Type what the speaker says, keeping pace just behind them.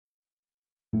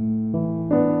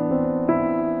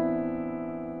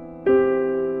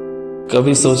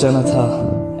कभी सोचा न था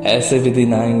ऐसे भी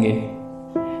दिन आएंगे,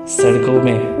 सड़कों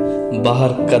में बाहर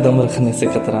कदम रखने से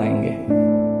कतराएंगे।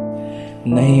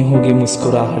 नहीं होगी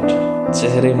मुस्कुराहट,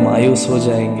 चेहरे मायूस हो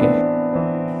जाएंगे।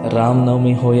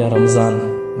 रामनवमी हो या रमजान,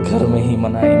 घर में ही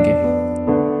मनाएंगे।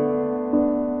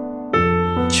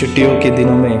 छुट्टियों के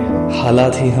दिनों में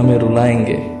हालात ही हमें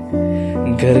रुलाएंगे।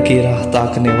 घर की राह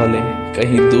ताकने वाले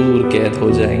कहीं दूर कैद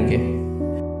हो जाएंगे।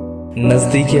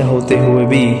 नजदीकियां होते हुए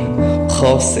भी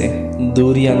खौफ से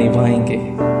दूरियां निभाएंगे।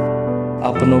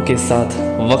 अपनों के साथ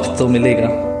वक्त तो मिलेगा,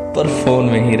 पर फोन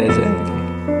में ही रह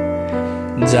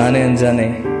जाएंगे। जाने अनजाने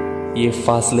ये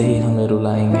फासले ही हमें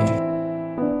रुलाएंगे।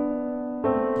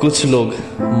 कुछ लोग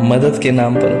मदद के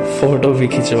नाम पर फोटो भी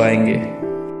खिंचवाएंगे।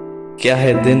 क्या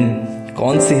है दिन,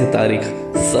 कौन सी है तारीख,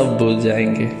 सब भूल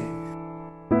जाएंगे।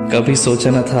 कभी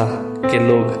सोचा न था कि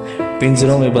लोग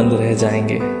पिंजरों में बंद रह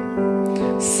जाएंगे।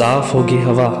 साफ होगी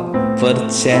हवा, पर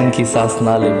चैन की सांस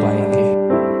ना ले पाएंगे।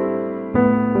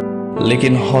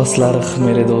 लेकिन हौसला रख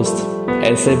मेरे दोस्त,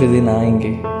 ऐसे भी दिन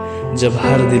आएंगे जब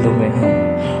हर दिलों में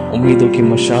हम उम्मीदों की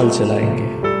मशाल जलाएंगे।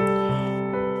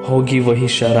 होगी वही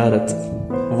शरारत,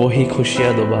 वही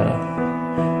खुशियां दोबारा,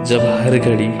 जब हर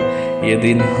घड़ी ये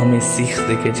दिन हमें सीख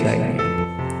देके जाएंगे।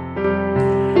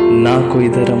 ना कोई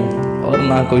धर्म और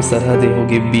ना कोई सरहदें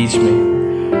होगी बीच में।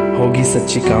 होगी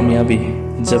सच्ची कामयाबी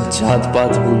जब जात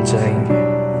पात भूल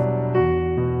जाएंगे।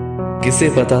 किसे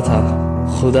पता था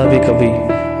खुदा भी कभी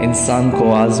इंसान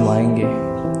को आजमाएंगे,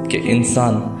 कि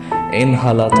इंसान इन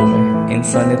हालातों में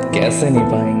इंसानियत कैसे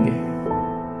निभाएंगे।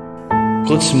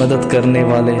 कुछ मदद करने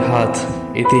वाले हाथ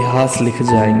इतिहास लिख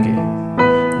जाएंगे,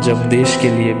 जब देश के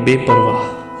लिए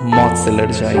बेपरवाह मौत से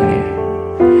लड़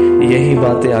जाएंगे। यही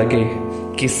बातें आगे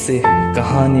किस्से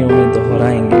कहानियों में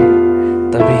दोहराएंगे,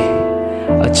 तभी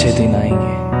अच्छे दिन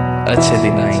आएंगे, अच्छे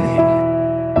दिन आएंगे।